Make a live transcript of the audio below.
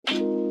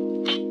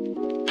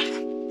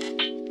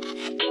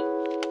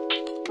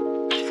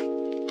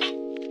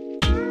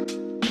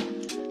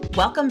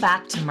Welcome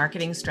back to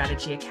Marketing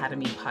Strategy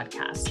Academy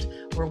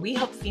podcast, where we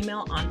help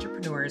female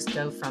entrepreneurs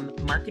go from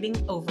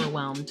marketing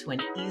overwhelm to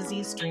an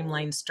easy,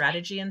 streamlined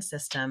strategy and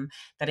system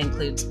that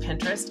includes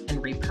Pinterest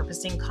and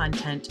repurposing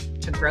content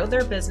to grow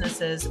their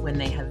businesses when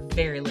they have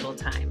very little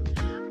time.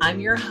 I'm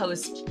your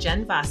host,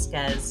 Jen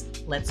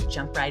Vasquez. Let's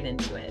jump right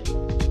into it.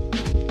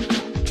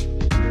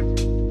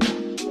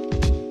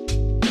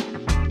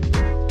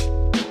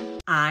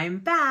 I'm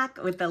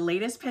back with the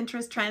latest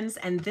Pinterest trends,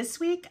 and this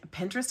week,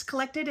 Pinterest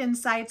collected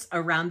insights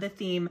around the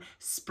theme,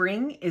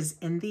 Spring is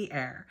in the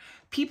Air.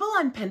 People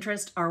on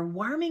Pinterest are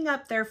warming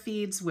up their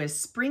feeds with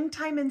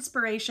springtime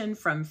inspiration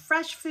from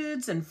fresh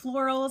foods and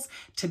florals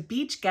to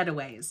beach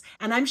getaways,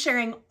 and I'm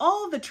sharing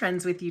all the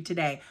trends with you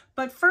today.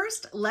 But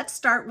first, let's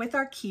start with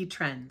our key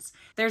trends.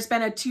 There's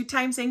been a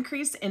 2x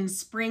increase in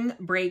spring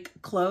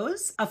break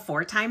clothes, a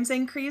 4x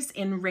increase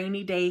in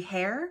rainy day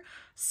hair,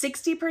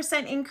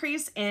 60%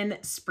 increase in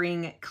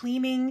spring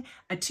cleaning,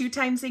 a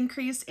 2x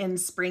increase in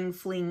spring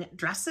fling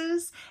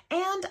dresses,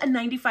 and a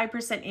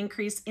 95%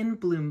 increase in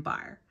Bloom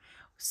Bar.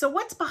 So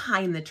what's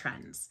behind the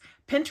trends?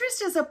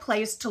 Pinterest is a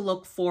place to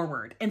look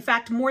forward. In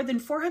fact, more than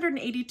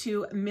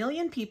 482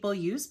 million people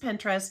use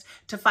Pinterest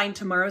to find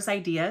tomorrow's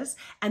ideas.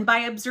 And by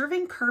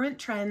observing current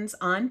trends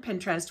on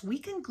Pinterest, we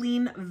can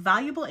glean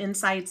valuable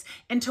insights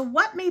into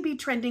what may be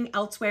trending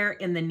elsewhere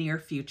in the near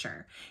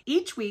future.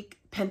 Each week,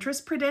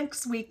 Pinterest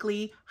Predicts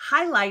Weekly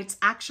highlights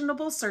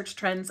actionable search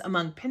trends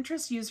among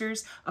Pinterest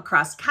users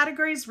across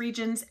categories,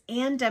 regions,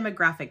 and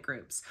demographic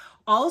groups.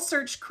 All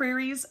search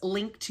queries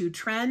link to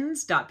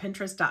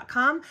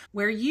trends.pinterest.com,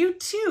 where you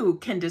too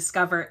can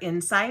discover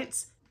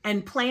insights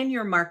and plan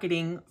your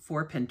marketing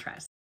for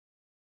Pinterest.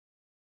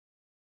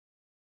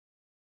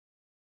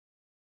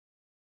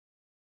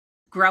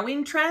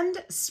 Growing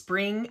trend,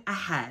 spring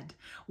ahead.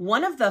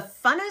 One of the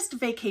funnest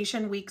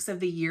vacation weeks of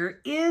the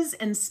year is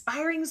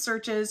inspiring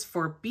searches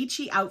for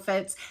beachy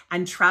outfits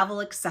and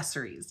travel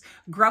accessories.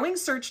 Growing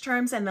search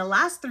terms in the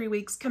last 3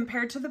 weeks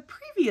compared to the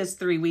previous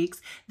 3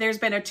 weeks, there's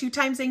been a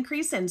 2x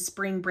increase in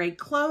spring break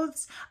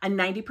clothes, a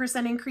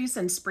 90% increase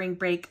in spring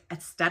break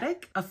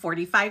aesthetic, a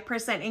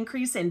 45%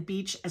 increase in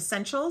beach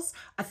essentials,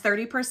 a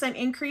 30%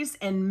 increase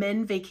in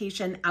men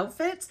vacation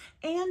outfits,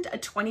 and a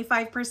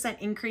 25%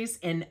 increase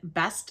in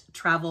best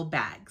travel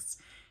bags.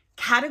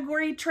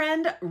 Category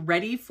trend,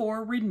 ready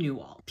for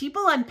renewal.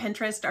 People on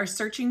Pinterest are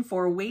searching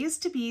for ways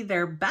to be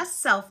their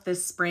best self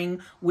this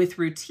spring with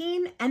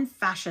routine and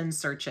fashion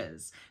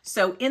searches.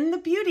 So in the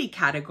beauty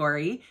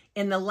category,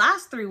 in the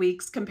last 3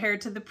 weeks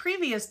compared to the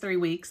previous 3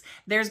 weeks,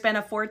 there's been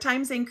a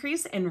 4x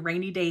increase in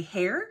rainy day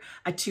hair,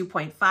 a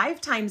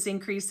 2.5x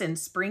increase in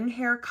spring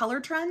hair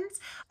color trends,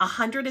 a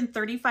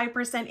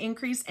 135%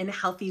 increase in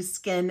healthy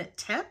skin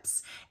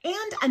tips,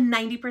 and a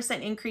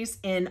 90% increase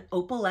in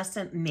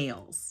opalescent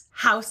nails.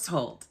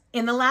 Household.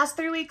 In the last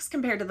 3 weeks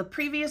compared to the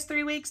previous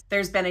 3 weeks,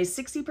 there's been a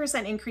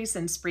 60% increase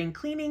in spring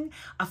cleaning,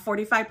 a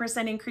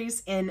 45%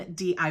 increase in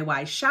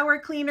DIY shower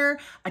cleaner,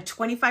 a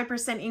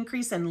 25%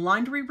 increase in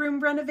laundry room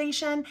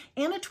renovation,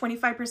 and a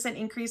 25%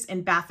 increase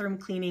in bathroom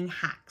cleaning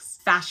hacks.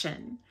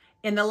 Fashion.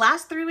 In the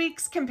last 3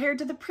 weeks compared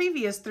to the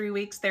previous 3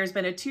 weeks, there's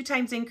been a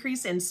 2x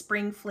increase in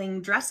spring fling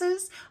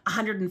dresses, a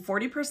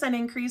 140%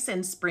 increase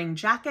in spring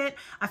jacket,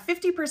 a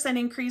 50%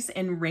 increase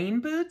in rain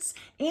boots,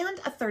 and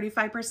a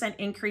 35%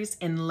 increase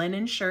in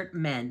linen shirt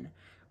men.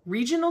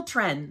 Regional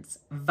trends,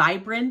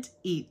 vibrant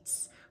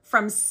eats.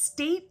 From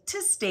state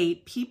to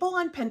state, people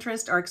on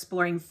Pinterest are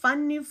exploring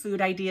fun new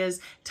food ideas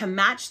to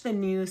match the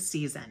new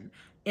season.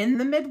 In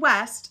the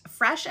Midwest,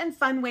 fresh and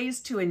fun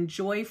ways to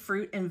enjoy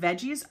fruit and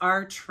veggies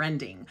are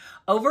trending.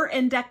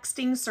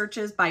 Over-indexing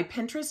searches by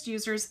Pinterest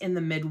users in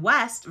the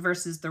Midwest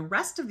versus the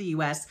rest of the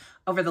US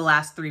over the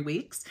last 3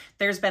 weeks,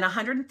 there's been a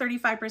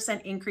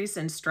 135% increase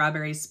in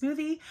strawberry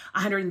smoothie,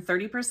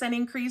 130%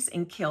 increase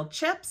in kale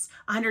chips,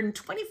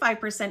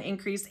 125%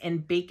 increase in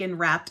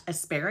bacon-wrapped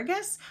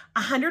asparagus,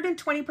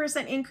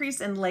 120% increase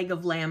in leg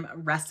of lamb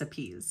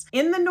recipes.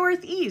 In the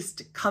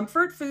Northeast,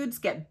 comfort foods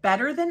get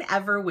better than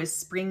ever with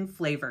spring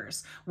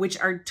flavors, which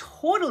are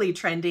totally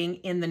trending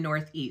in the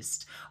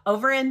Northeast.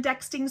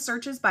 Over-indexing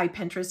searches by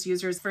Pinterest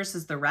users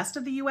versus the rest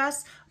of the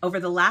US over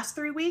the last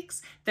 3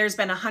 weeks, there's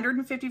been a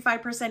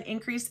 155%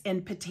 increase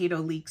in potato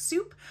leek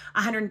soup,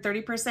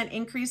 130%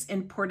 increase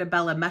in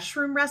portobello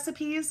mushroom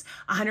recipes,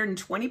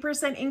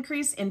 120%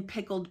 increase in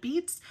pickled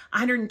beets,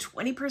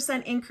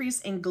 120% increase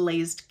in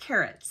glazed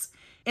carrots.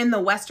 In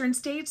the Western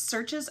states,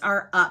 searches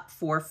are up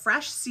for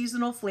fresh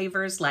seasonal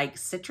flavors like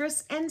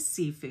citrus and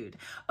seafood.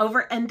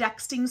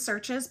 Over-indexing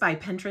searches by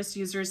Pinterest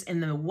users in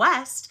the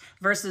West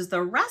versus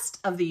the rest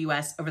of the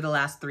US over the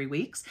last 3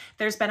 weeks,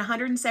 there's been a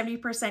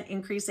 170%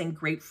 increase in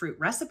grapefruit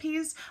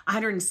recipes,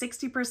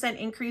 160%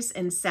 increase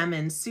in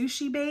salmon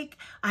sushi bake,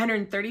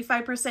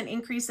 135%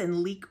 increase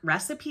in leek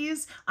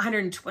recipes,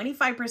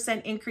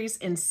 125% increase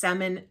in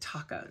salmon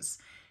tacos.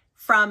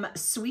 From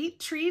sweet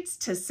treats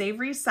to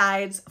savory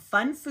sides,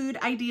 fun food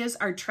ideas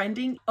are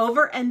trending.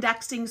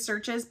 Over-indexing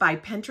searches by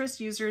Pinterest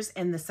users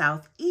in the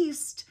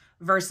Southeast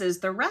Versus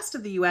the rest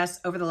of the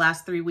US over the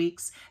last 3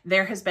 weeks,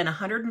 there has been a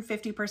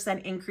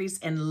 150% increase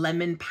in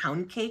lemon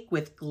pound cake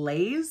with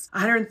glaze,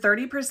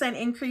 130%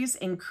 increase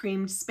in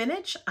creamed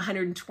spinach,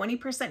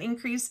 120%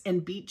 increase in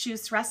beet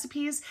juice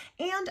recipes,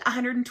 and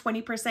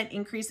 120%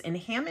 increase in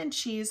ham and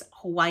cheese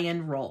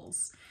Hawaiian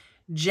rolls.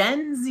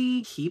 Gen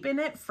Z keeping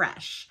it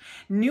fresh.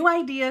 New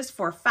ideas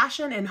for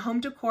fashion and home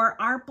decor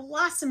are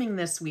blossoming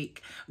this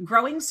week.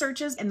 Growing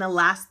searches in the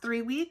last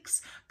 3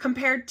 weeks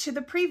compared to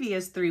the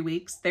previous 3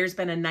 weeks, there's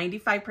been a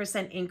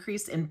 95%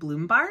 increase in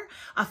Bloom Bar,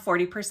 a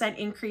 40%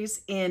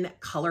 increase in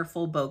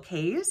colorful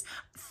bouquets,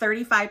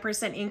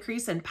 35%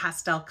 increase in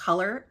pastel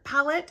color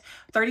palette,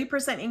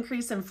 30%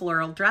 increase in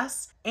floral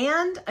dress,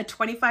 and a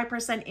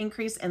 25%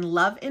 increase in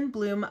Love in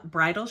Bloom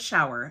bridal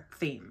shower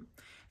theme.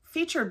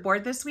 Featured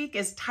board this week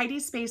is Tidy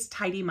Space,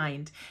 Tidy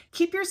Mind.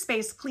 Keep your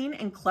space clean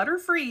and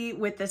clutter-free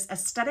with this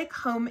aesthetic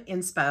home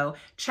inspo.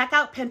 Check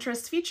out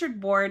Pinterest's featured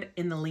board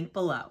in the link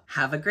below.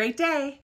 Have a great day.